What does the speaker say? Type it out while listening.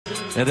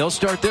And they'll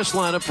start this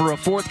lineup for a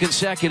fourth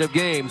consecutive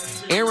game.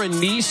 Aaron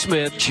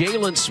Neesmith,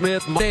 Jalen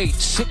Smith,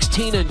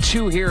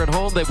 16-2 here at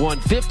home. They've won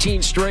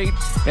 15 straight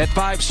at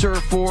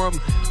 5-serve for them.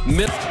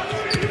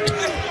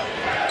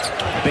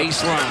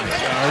 Baseline.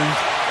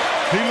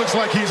 He looks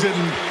like he's in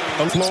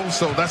a flow,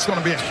 so that's going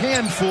to be a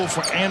handful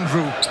for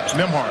Andrew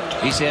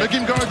Nembhard. He said, they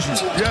can guard you.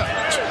 Yeah.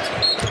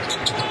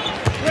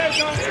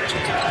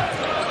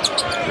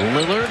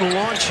 Lillard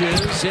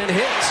launches and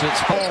hits.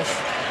 It's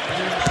off.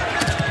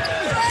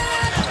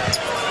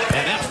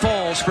 And that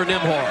falls for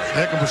Nembhard.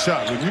 Heck of a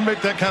shot. When you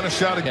make that kind of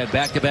shot, had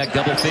back-to-back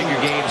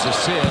double-figure games,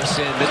 assists,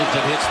 and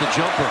Middleton hits the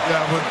jumper.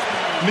 Yeah, when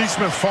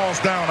Neesmith falls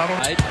down, I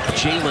don't.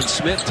 Jalen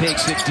Smith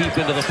takes it deep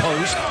into the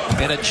post,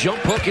 and a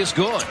jump hook is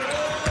good.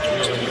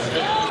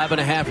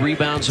 5.5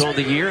 rebounds on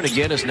the year, and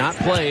again has not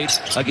played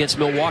against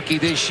Milwaukee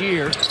this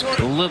year.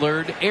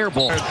 Lillard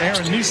airball.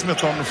 Aaron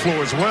Neesmith on the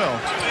floor as well.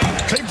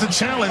 Take the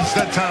challenge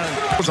that time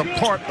was a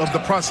part of the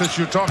process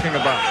you're talking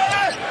about.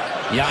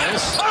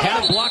 Giannis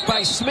had it blocked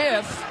by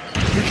Smith.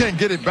 You can't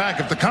get it back.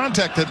 If the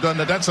contact had done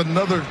that, that's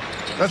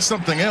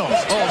something else.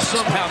 Oh,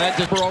 somehow that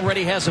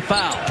already has a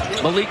foul.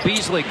 Malik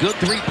Beasley, good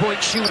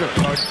three-point shooter.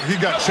 He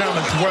got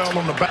challenged well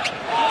on the back.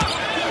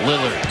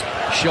 Lillard,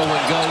 show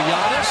and go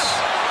Giannis,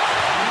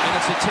 and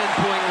it's a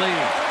 10-point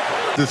lead.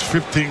 This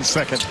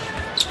 15-second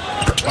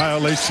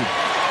violation.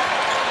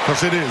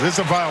 Because it's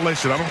a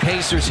violation.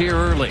 Pacers here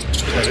early.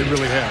 Yeah, they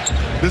really have.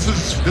 This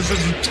is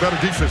better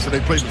defense than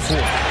they played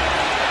before.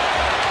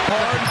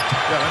 Hard.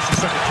 Yeah, that's the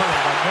second turn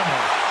by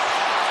Nembhard.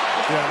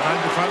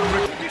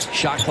 Yeah,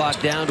 shot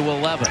clock down to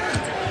 11.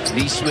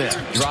 Neesmith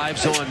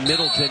drives on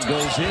Middleton,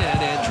 goes in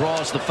and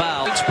draws the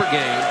foul. Points per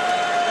game.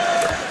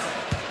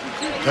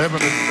 They have a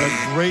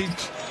great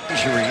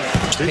injury.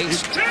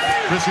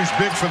 This is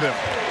big for them.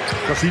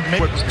 Because he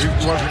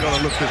wasn't going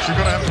to look this. You're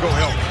going to have to go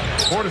help.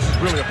 Portis is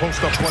really a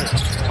post-up player.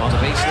 On the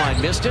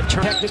baseline, missed it.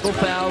 Technical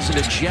fouls, an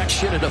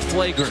ejection, and a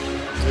flagrant.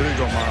 There you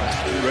go, Miles.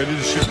 You ready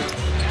to shoot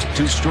it.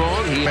 Too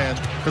strong.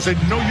 Because they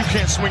know you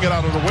can't swing it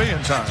out of the way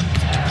in time.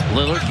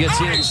 Lillard gets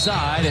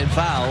inside and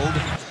fouled.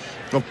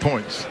 Of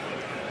points.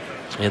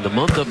 In the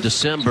month of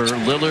December,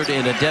 Lillard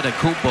and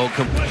Adetokounmpo.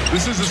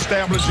 This is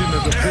establishing the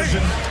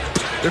division,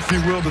 if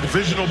you will, the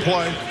divisional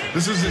play.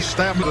 This is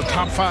establishing the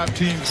top 5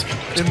 teams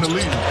in the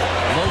league.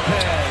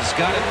 Lopez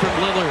got it from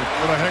Lillard.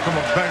 What a heck of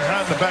a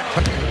behind-the-back.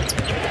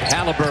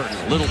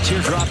 Halliburton, little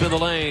teardrop in the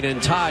lane,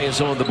 and Ty is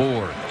on the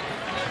board.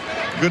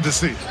 Good to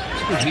see.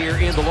 Here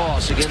in the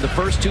loss. Again, the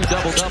first 2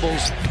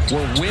 double-doubles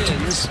were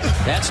wins.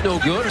 That's no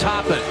good.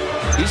 Toppin.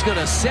 He's going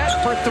to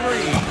set for 3.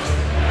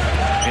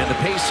 And the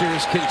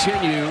Pacers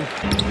continue.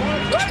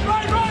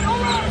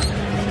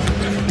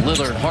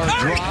 Lillard, hard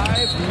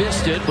drive,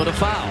 missed it, but a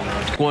foul.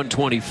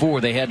 124,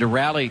 they had to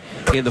rally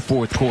in the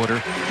fourth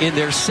quarter. In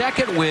their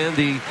second win,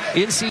 the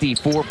NC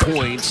 4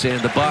 points,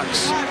 and the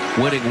Bucks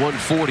winning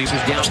 140. This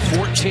is down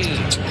 14.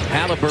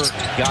 Halliburton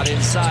got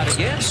inside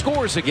again,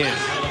 scores again.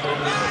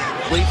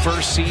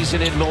 First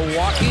season in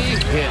Milwaukee,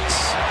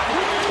 hits.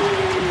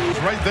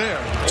 Right there.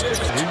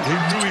 He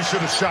knew he should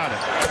have shot it.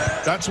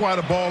 That's why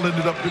the ball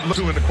ended up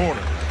 2 in the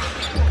corner.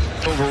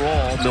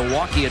 Overall,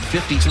 Milwaukee at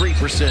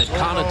 53%.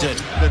 Connaughton,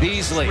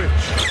 Beasley. Yeah,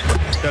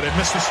 they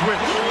missed the switch.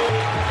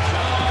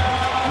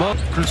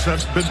 Chris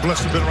has been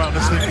blessed to have been around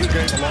this league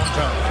game a long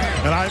time.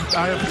 And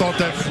I have thought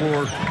that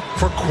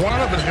for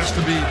quantum, it has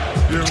to be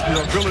your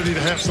ability to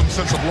have some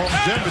sense of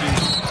longevity.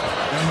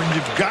 And when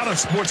you've got a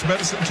sports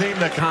medicine team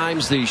that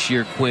times this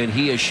year, Quinn,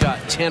 he has shot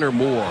 10 or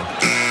more.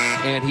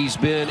 And he's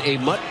been a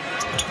much.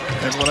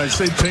 And when I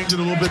say change it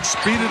a little bit,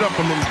 speed it up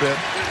a little bit.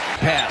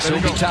 Pass,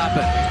 Obi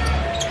Toppin.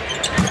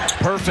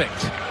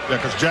 Perfect. Yeah,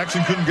 because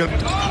Jackson couldn't get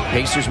it.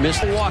 Pacers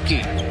missed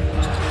Milwaukee.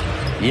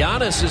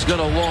 Giannis is going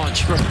to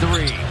launch from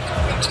 3.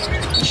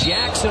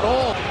 Jackson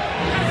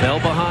fell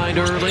behind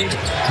early.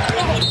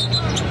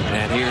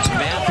 And here's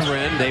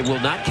Mathurin. They will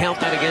not count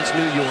that against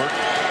New York.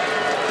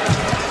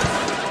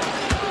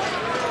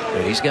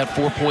 And he's got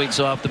 4 points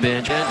off the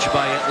bench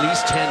by at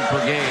least 10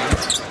 per game.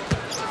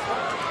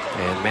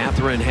 And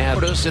Mathurin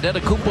had us.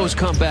 Adetokounmpo's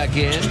come back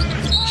in.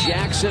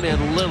 Jackson and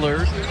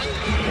Lillard.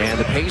 And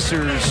the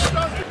Pacers,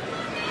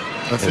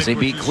 as they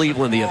beat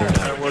Cleveland the other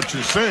night. What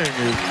you're saying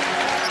is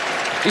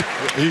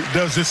he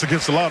does this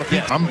against a lot of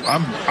people.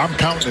 Yeah. I'm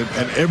counting it,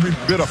 and every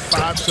bit of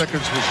 5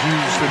 seconds was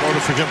used in order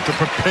for him to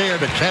prepare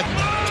to catch.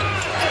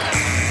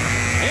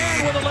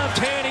 And with a left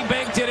hand, he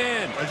banked it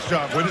in. Nice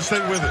job. Way to stay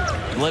with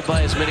it. Led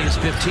by as many as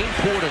 15.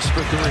 Portis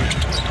for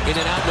 3. In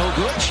and out, no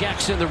good.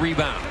 Jackson the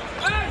rebound.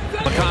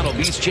 McConnell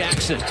beats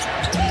Jackson.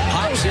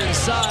 Hops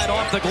inside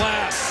off the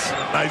glass.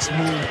 Nice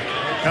move.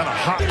 Kind of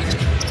hot.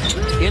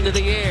 Into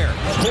the air.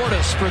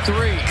 Portis for 3.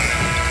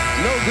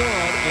 No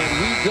good, and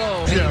we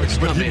go.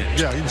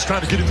 He was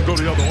trying to get him to go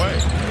the other way.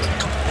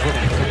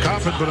 For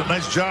Coffin, but a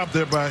nice job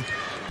there by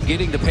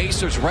getting the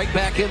Pacers right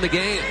back in the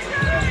game.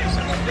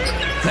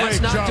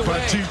 Great job by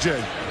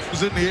TJ. He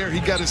was in the air. He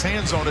got his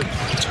hands on it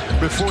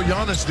before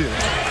Giannis did.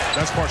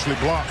 That's partially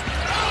blocked.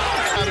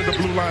 Out of the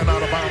blue line,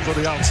 out of bounds on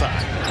the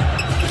outside.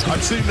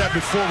 I've seen that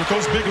before with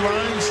those big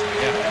lines.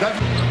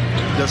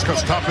 Yeah. That's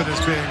because Toppin is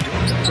being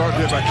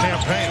guarded by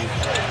Campaign.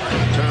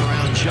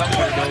 Turnaround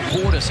jumper, no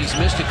Portis. He's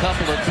missed a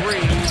couple of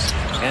threes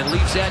and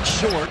leaves that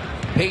short.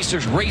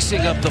 Pacers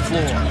racing up the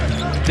floor.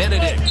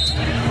 Benedict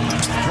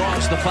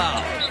draws the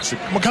foul.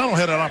 McConnell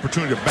had an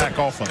opportunity to back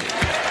off on it.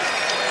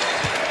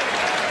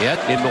 Yet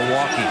in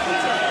Milwaukee,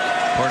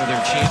 part of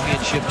their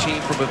championship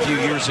team from a few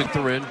years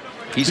ago.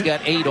 He's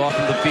got 8 off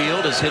of the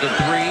field, has hit a 3,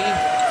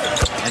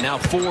 and now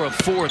 4 of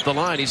 4 at the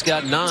line. He's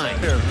got 9.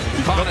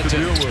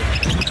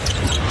 Connaughton.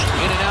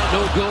 In and out,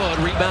 no good.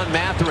 Rebound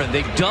Mathurin.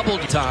 They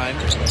doubled time.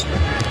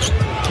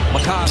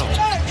 McConnell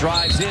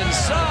drives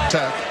inside.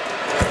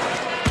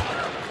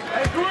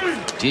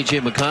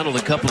 DJ McConnell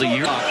a couple of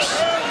years.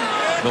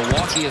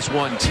 Milwaukee has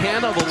won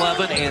 10 of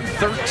 11 and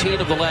 13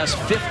 of the last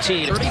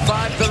 15.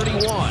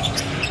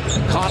 35-31.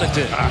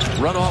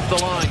 Connaughton run off the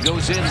line,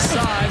 goes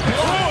inside.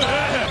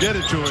 Get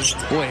it to him.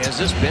 Boy, has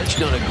this bench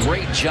done a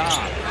great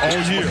job. All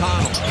year.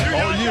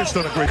 McConnell. All year's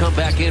done a great Come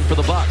back in for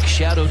the Bucks.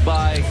 Shadowed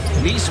by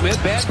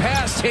Neesmith. Bad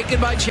pass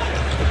taken by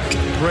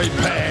Great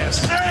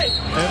pass.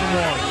 And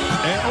one.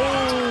 And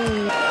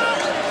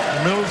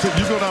Middleton,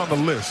 you go down the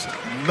list.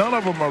 None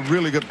of them are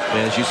really good.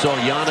 As you saw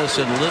Giannis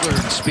and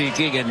Lillard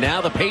speaking, and now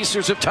the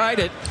Pacers have tied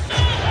it.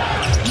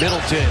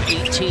 Middleton,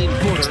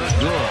 18-footer,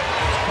 good.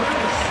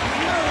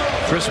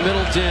 Chris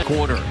Middleton,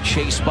 corner,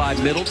 chased by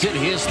Middleton.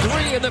 His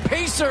 3, and the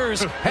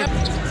Pacers have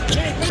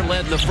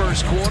led in the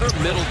first quarter.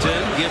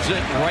 Middleton gives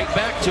it right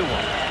back to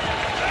him.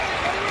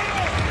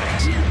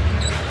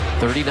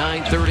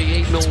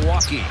 39-38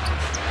 Milwaukee.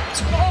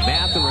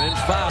 Mathurin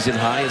fouls in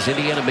high as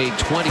Indiana made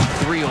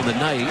 23 on the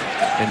night,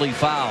 and Lee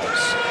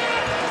fouls.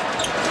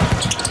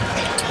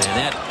 And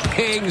that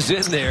hangs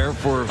in there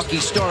for Milwaukee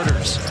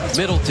starters.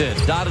 Middleton,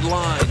 dotted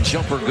line,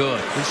 jumper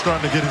good. He's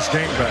starting to get his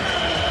game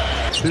back.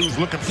 He was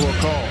looking for a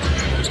call.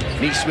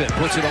 Neesmith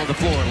puts it on the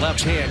floor,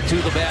 left hand to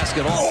the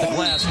basket, off the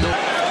glass. No.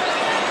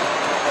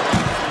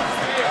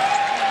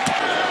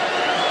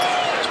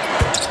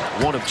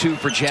 1 of 2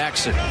 for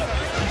Jackson.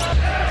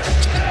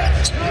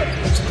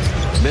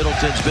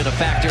 Middleton's been a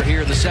factor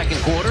here in the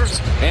second quarter,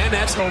 and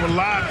that's over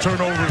live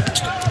turnover.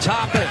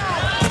 Toppin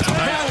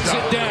pounds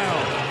it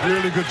down.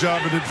 Really good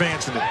job at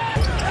advancing it.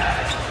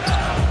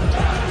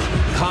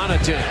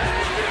 Connaughton,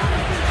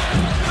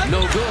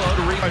 no good.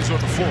 He's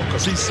on the floor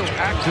because he's so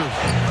active.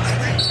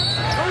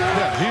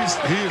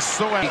 Yeah, he is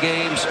so active.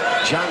 Games,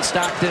 John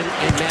Stockton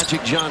and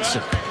Magic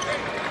Johnson.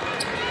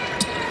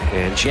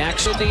 And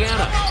Jackson,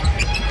 Indiana.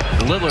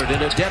 Lillard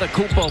and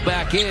Adetokounmpo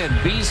back in.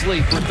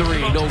 Beasley for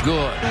 3, no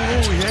good.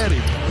 Oh, he had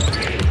him.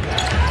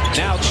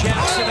 Now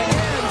Jackson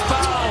again,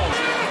 foul.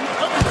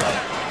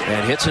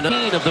 And hits an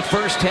 18 of the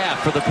first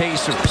half for the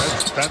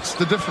Pacers. That's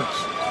the difference.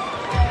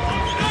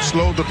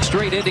 Slowed the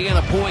straight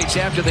Indiana points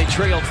after they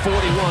trailed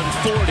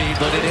 41-40,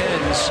 but it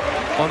ends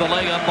on the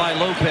layup by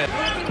Lopez.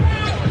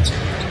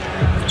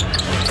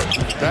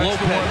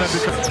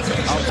 Lopez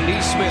out to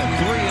Neesmith,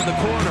 3 in the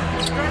corner.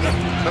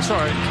 That's all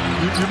right.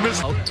 You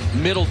missed.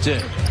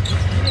 Middleton.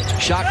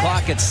 Shot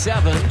clock at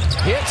 7.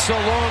 Hits a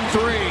long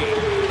 3.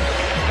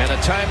 And a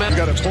timeout. You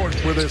got a point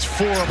where there's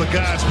 4 other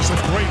guys. It's a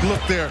great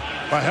look there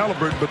by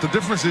Halliburton, but the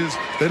difference is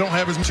they don't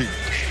have his team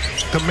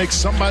to make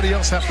somebody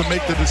else have to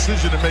make the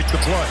decision and make the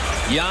play.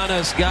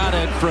 Giannis got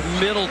it from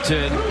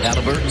Middleton.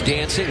 Halliburton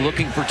dancing,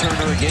 looking for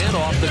Turner again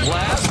off the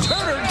glass.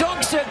 Turner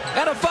dunks it,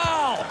 and a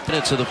foul.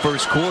 Minutes of the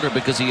first quarter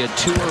because he had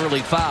 2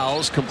 early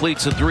fouls.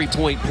 Completes a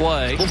 3-point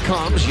play.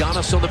 Comes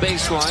Giannis on the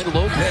baseline.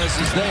 Lopez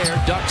is there,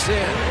 ducks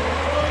in.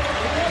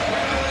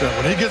 Yeah,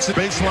 when he gets the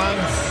baseline,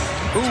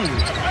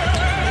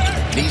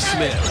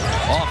 Neesmith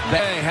off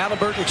bay.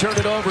 Halliburton turned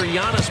it over.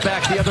 Giannis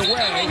back the other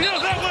way.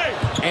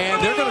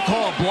 And they're going to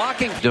call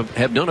blocking.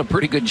 Have done a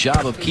pretty good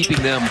job of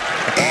keeping them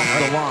off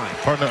the line.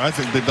 Partner, I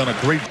think they've done a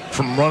great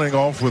from running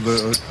off with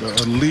a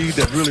lead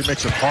that really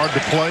makes it hard to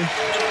play.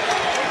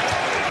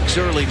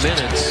 Early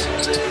minutes.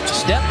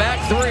 Step back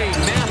 3.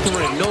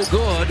 Mathurin, no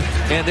good.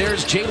 And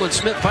there's Jalen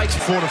Smith fights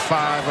 4 to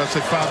 5. I'd say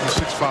 5 to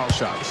 6 foul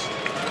shots.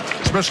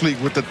 Especially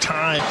with the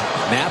time.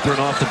 Mathurin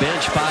off the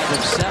bench, 5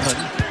 of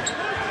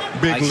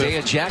 7. Big Isaiah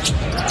lift. Jackson.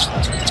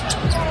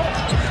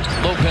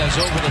 Lopez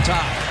over the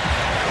top.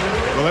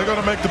 Well, they're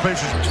going to make the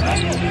Pacers.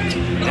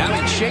 Now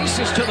he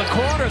chases to the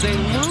corner. They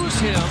lose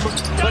him,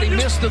 but he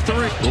missed the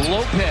 3.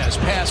 Lopez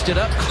passed it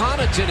up.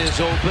 Connaughton is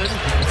open.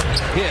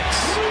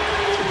 Hits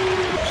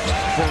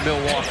for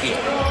Milwaukee.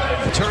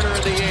 Turner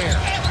in the air.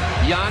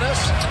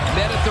 Giannis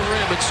met at the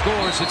rim and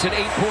scores. It's an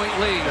 8-point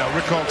lead. Yeah,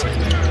 Rick Alton.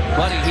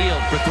 Buddy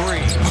Hield for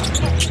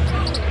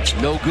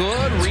 3. No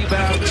good.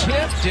 Rebound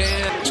tipped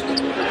and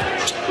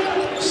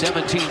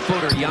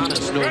 17-footer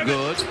Giannis no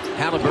good.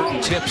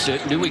 Halliburton tips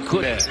it. Knew he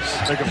could have.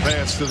 Take a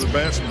pass to the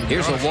basket.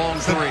 Here's a long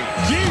 3.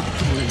 Deep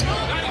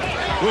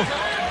 3.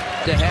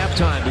 To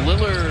halftime,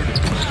 Lillard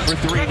for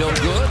 3, no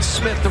good.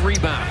 Smith the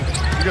rebound.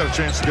 You got a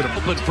chance to get him.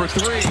 Open for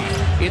 3.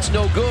 It's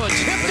no good.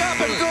 Tipped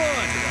up and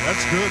good.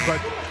 That's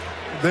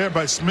good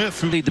by Smith,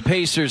 who lead the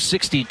Pacers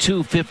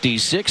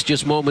 62-56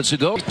 just moments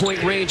ago.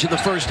 Point range in the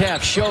first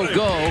half. Show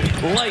go.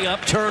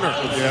 Layup Turner.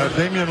 Yeah,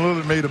 Damian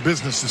Lillard made a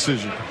business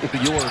decision.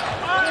 York.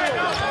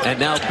 And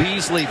now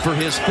Beasley for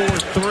his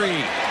fourth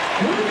three.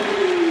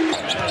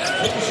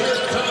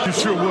 You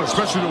sure would,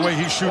 especially the way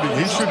he's shooting.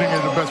 He's shooting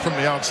it the best from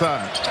the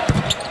outside.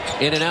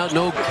 In and out,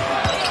 no.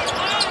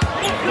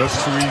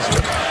 That's too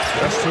easy.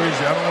 That's too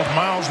easy. I don't know if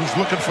Miles was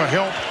looking for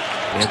help.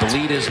 And the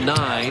lead is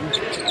 9.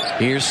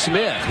 Here's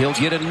Smith. He'll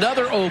get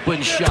another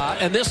open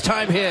shot, and this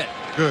time hit.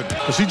 Good,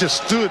 because he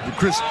just stood with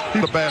Chris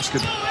in the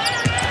basket.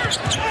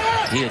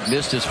 He had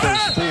missed his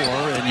first 4,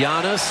 and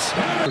Giannis.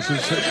 This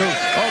is coach.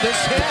 Oh,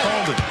 this hit.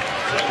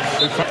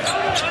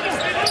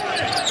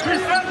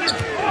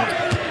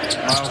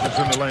 Miles is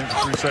in the lane for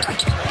 3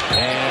 seconds.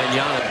 And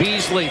Giannis.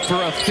 Beasley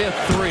for a fifth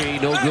three.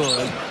 No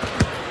good.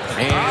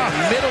 And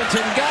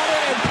Middleton got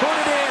it and put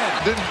it in.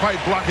 Didn't quite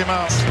block him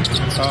out.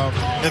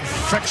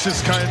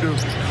 Infectious kind of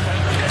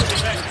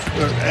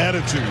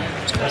attitude.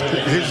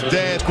 His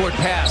dad. Court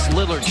pass.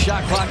 Lillard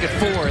shot clock at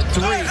 4. At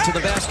 3 to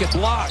the basket,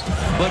 blocked,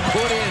 but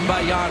put in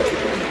by Giannis.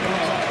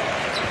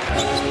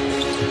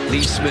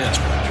 Lee Smith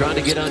trying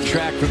to get on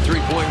track from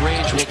three-point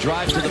range. Will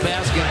drive to the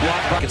basket.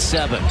 Blocked at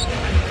 7.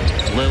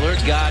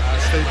 Lillard got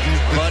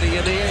Buddy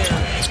in the air.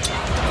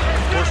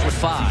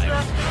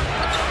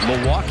 5.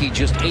 Milwaukee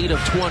just 8 of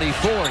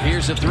 24.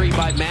 Here's a 3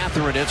 by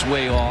Mathurin. It's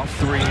way off.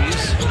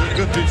 Threes.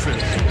 Good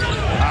defense.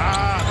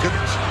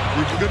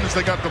 Goodness,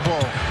 they got the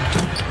ball.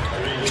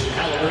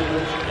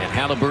 And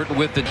Halliburton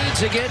with the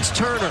needs against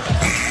Turner.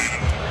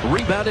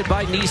 Rebounded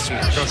by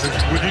Neesmith.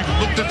 When he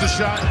looked at the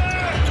shot.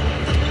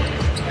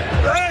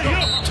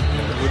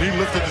 When he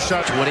looked at the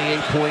shot. 28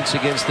 points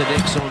against the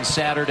Knicks on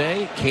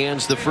Saturday.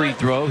 Cans the free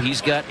throw.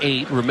 He's got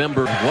 8.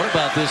 Remember, what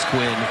about this,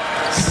 Quinn?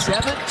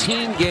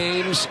 17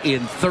 games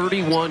in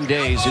 31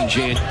 days in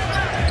January.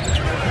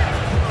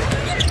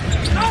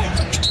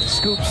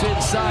 Scoops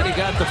inside. He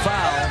got the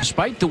foul.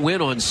 Despite the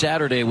win on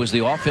Saturday, was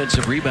the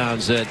offensive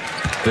rebounds that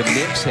the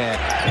Knicks had.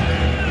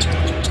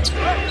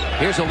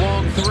 Here's a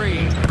long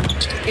 3.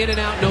 In and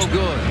out, no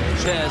good.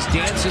 Says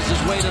dances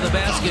his way to the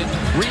basket.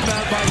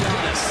 Rebound by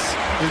Giannis.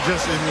 It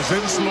was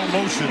in slow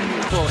motion.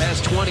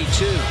 Has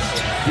 22.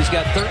 He's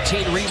got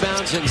 13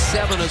 rebounds and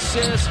 7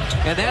 assists,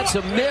 and that's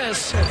a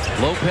miss.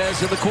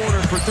 Lopez in the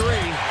corner for 3.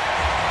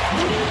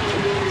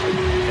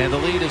 And the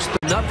lead is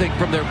 0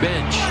 from their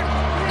bench.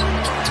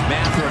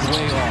 Mathurin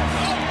way off.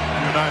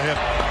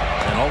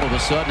 And all of a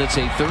sudden, it's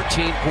a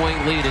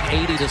 13-point lead at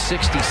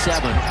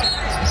 80-67.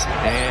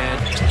 And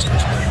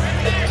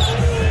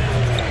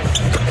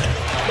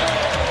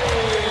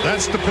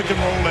that's the pick and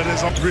roll that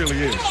is really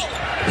is.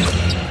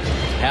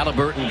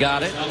 Halliburton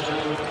got it.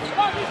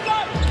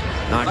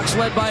 Knox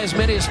led by as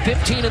many as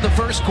 15 in the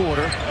first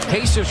quarter.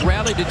 Pacers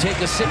rallied to take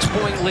a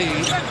 6-point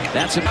lead.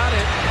 That's about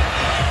it.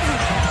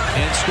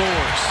 And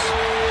scores.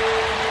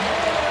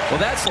 Well,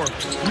 that's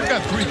you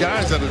got 3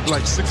 guys that are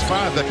like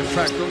 6'5" that can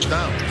track those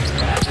down.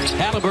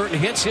 Halliburton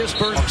hits his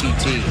first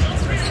TT.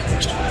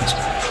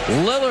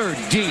 Lillard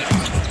deep.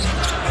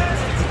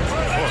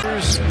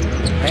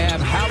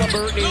 Have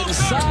Halliburton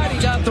inside. He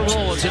got the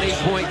roll. It's an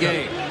 8-point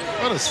game.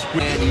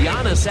 And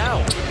Giannis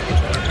out.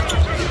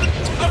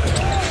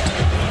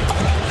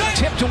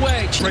 Tipped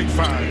away. Great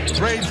find.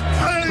 Great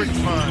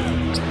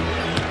find.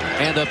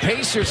 And the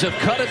Pacers have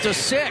cut it to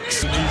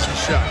 6. Easy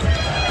shot.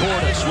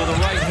 Portis with a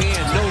right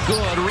hand. No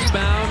good.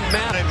 Rebound.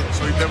 Mathurin.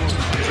 So he never was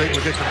able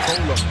to get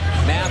control of it.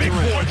 Mathurin.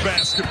 Big boy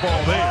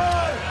basketball there.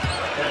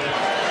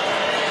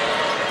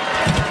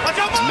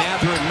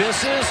 Mathurin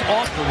misses.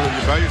 Off.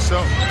 You're by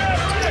yourself.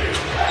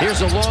 Here's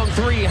a long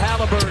 3.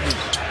 Halliburton.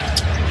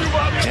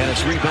 And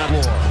it's rebound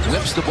more.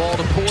 Whips the ball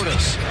to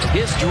Portis.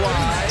 His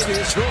drive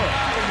is good.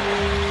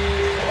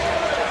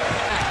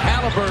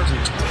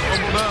 Halliburton.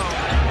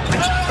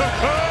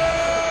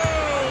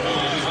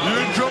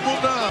 You're in trouble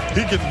now.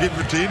 He can give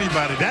it to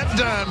anybody. That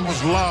dime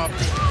was lobbed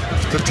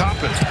to top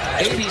it.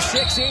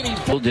 86-80.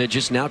 Double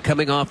digits now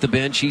coming off the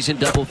bench. He's in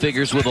double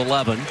figures with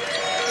 11.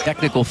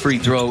 Technical free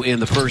throw in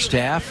the first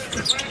half.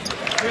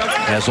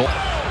 As 2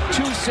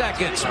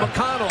 seconds.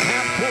 McConnell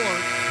half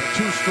court.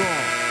 Too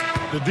strong.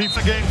 The deep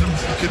game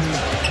can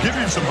give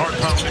you some heart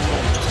pounding.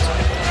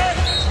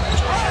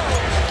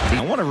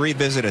 I want to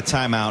revisit a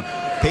timeout.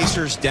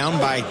 Pacers down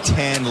by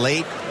 10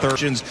 late.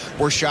 Thirds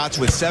were shots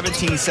with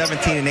 17,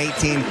 17, and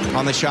 18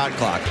 on the shot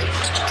clock.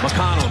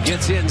 McConnell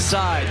gets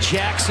inside.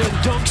 Jackson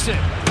dunks it.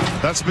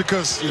 That's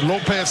because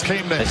Lopez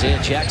came there. Isaiah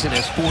Jackson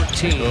has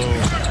 14.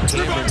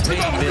 Cameron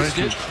Payne missed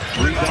it.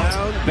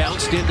 Rebound.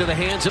 Bounced into the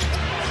hands of...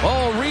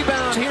 Oh,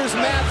 rebound. Here's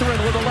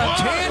Mathurin with a left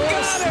hand.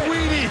 Got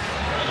it.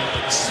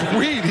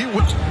 Sweet. He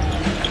would.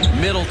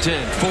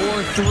 Middleton,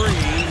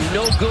 4-3.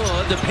 No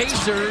good. The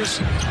Pacers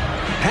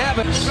have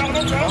it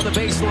on the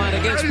baseline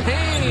against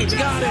Payne.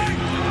 Got it.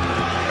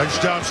 Nice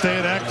job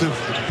staying active.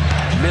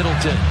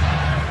 Middleton.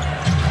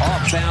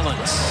 Off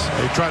balance.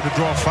 They tried to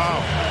draw a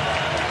foul.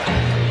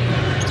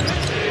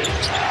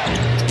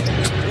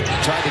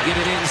 Tried to get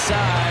it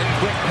inside.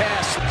 Quick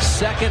pass.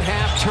 Second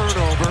half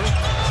turnover.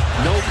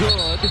 No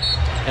good.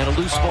 And a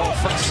loose ball.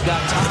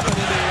 Got top in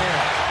the air.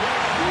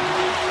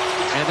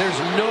 And there's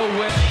no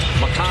way.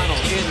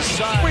 McConnell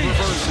inside.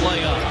 Reverse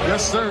layup.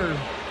 Yes, sir.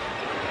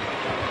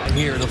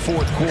 Here in the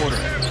fourth quarter.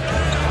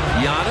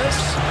 Giannis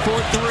for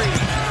three.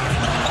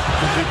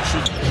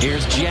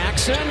 Here's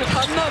Jackson,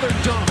 another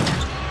dunk.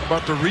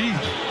 About to read.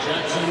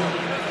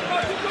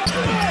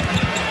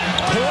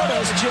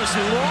 Portis just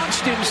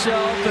launched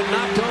himself and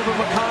knocked over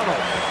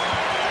McConnell.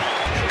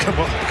 Come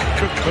on.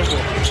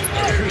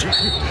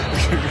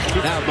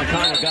 Now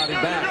McConnell got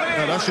him back.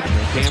 Yeah, that's it.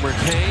 Cameron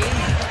Payne.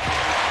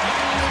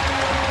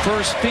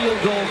 First field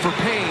goal for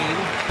Payne.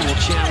 Will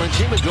challenge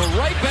him and go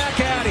right back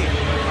at him.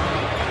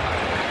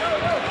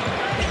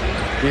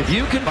 If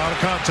you can... Out of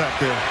contact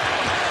there.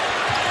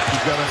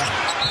 He's got a...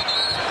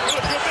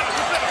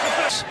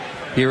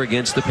 Here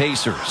against the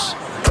Pacers.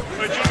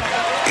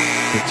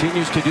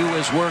 Continues to do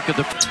his work at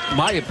the...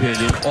 My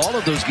opinion, all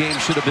of those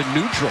games should have been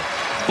neutral.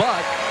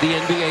 But the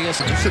NBA is...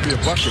 It should be a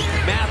bucket.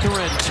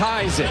 Mathurin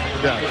ties it.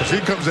 Yeah, because he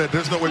comes at...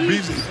 There's no way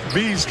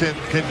Bees can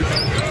do...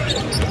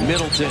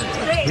 Middleton,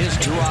 his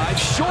drive,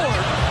 short.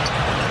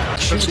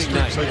 Shooting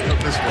night.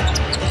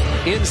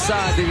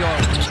 Inside the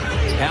arc.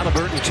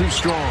 Halliburton too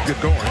strong. Get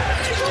going.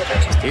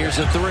 Here's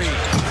a three.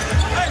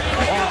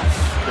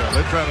 Off. Yeah,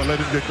 they're trying to let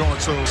him get going,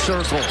 so...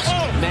 Circles.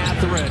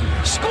 Mathurin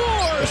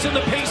scores, and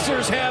the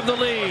Pacers have the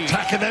lead.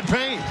 Attacking that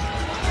paint.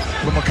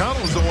 But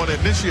McConnell was the one that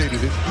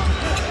initiated it.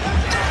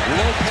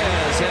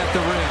 Lopez at the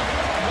rim.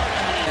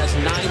 Has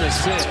 9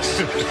 assists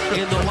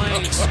in the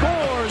lane.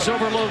 Scores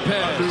over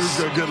Lopez. Dude's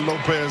going to get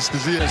Lopez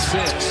because he had...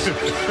 Assists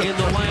in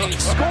the lane.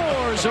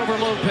 Scores over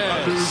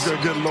Lopez. Dude's going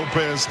to get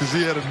Lopez because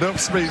he had enough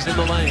space. In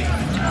the lane.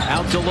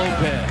 Out to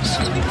Lopez.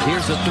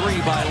 Here's a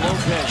three by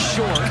Lopez.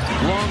 Short.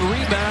 Long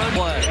rebound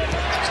play.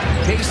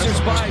 Pacers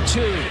by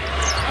 2.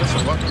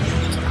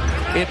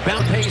 It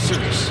bound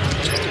Pacers.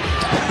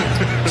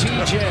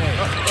 TJ.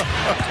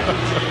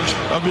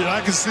 I mean,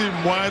 I can see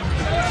him wide.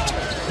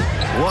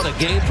 What a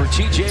game for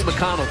TJ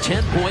McConnell.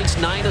 10 points,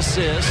 9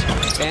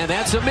 assists, and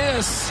that's a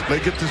miss. They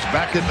get this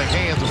back in the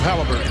hands of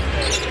Halliburton.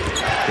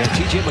 Yeah,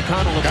 TJ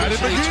McConnell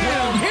officially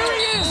 12. Here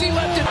he is. He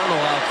left it.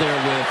 McConnell out there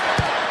with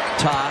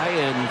Ty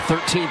and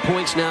 13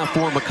 points now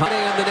for McConnell.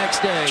 And the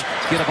next day,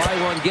 get a buy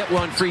one, get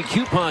one free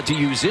coupon to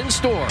use in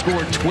store.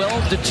 Scored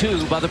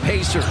 12-2 by the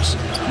Pacers.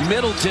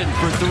 Middleton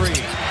for 3.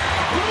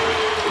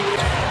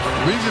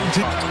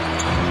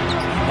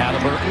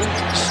 Halliburton,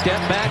 step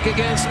back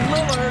against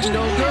Lillard,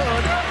 no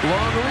good.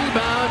 Long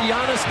rebound,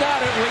 Giannis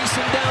got it,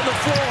 racing down the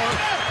floor.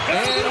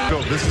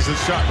 And this is his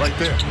shot right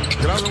there.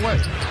 Get out of the way.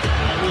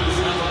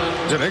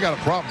 Yeah, they got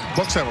a problem.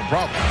 Bucks have a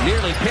problem.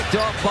 Nearly picked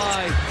off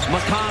by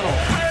McConnell.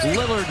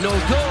 Lillard, no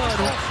good.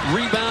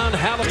 Rebound,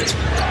 Halliburton.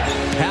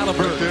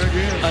 Right there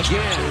again.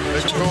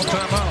 They can call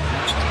timeout.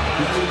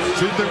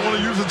 See if they want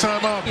to use a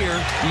timeout. Here,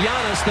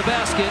 Giannis the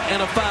basket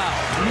and a foul.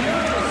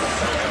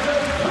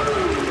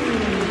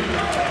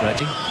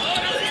 Reggie.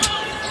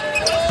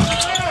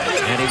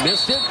 And he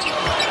missed it.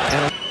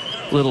 And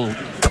a little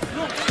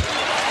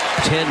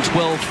 10,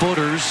 12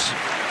 footers.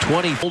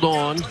 20. Hold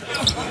on.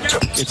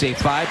 It's a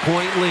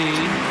 5-point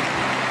lead.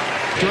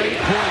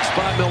 Straight points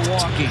by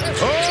Milwaukee.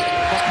 Oh,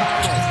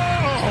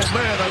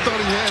 man, I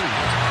thought he had it.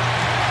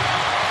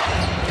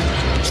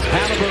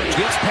 Halliburton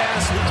gets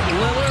past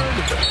Lillard.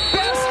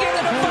 Basket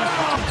and a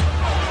foul.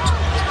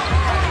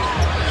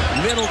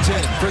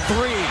 Middleton for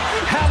 3.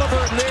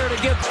 Halliburton there to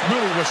get...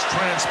 Really what's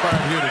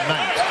transpired here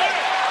tonight.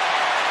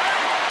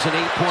 It's an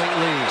 8-point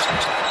lead.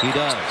 He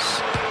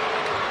does.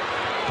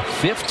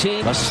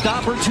 15. A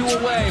stop or 2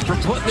 away from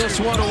putting this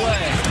one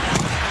away.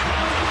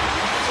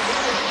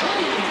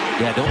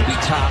 Yeah, don't be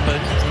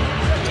topping.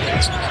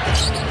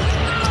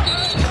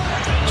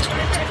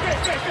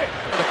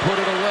 To put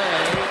it away,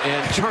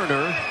 and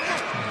Turner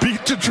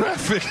beat the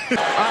traffic.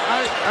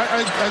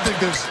 I think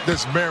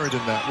there's merit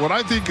in that. What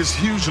I think is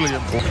hugely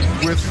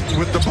important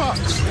with the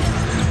Bucks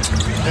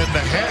and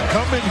the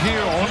coming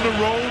here on the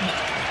road.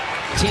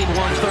 Team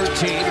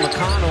 113,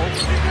 McConnell,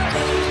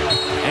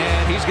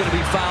 and he's going to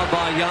be fouled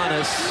by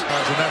Giannis.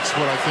 And that's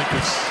what I think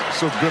is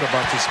so good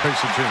about this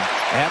Pacer team.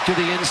 After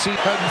the NC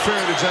hadn't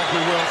fared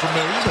exactly well from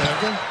there either, have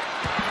they?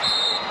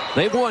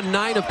 They've won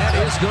 9 of that.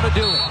 Is going to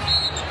do it.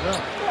 Yeah.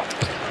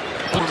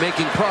 We're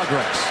making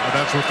progress. And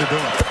that's what they're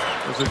doing.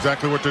 That's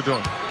exactly what they're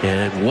doing.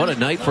 And what a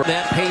night for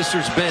that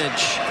Pacers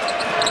bench.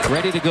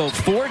 Ready to go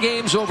 4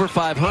 games over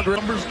 500.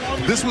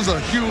 This was a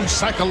huge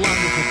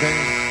psychological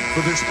game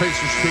for this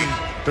Pacers team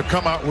to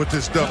come out with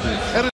this W.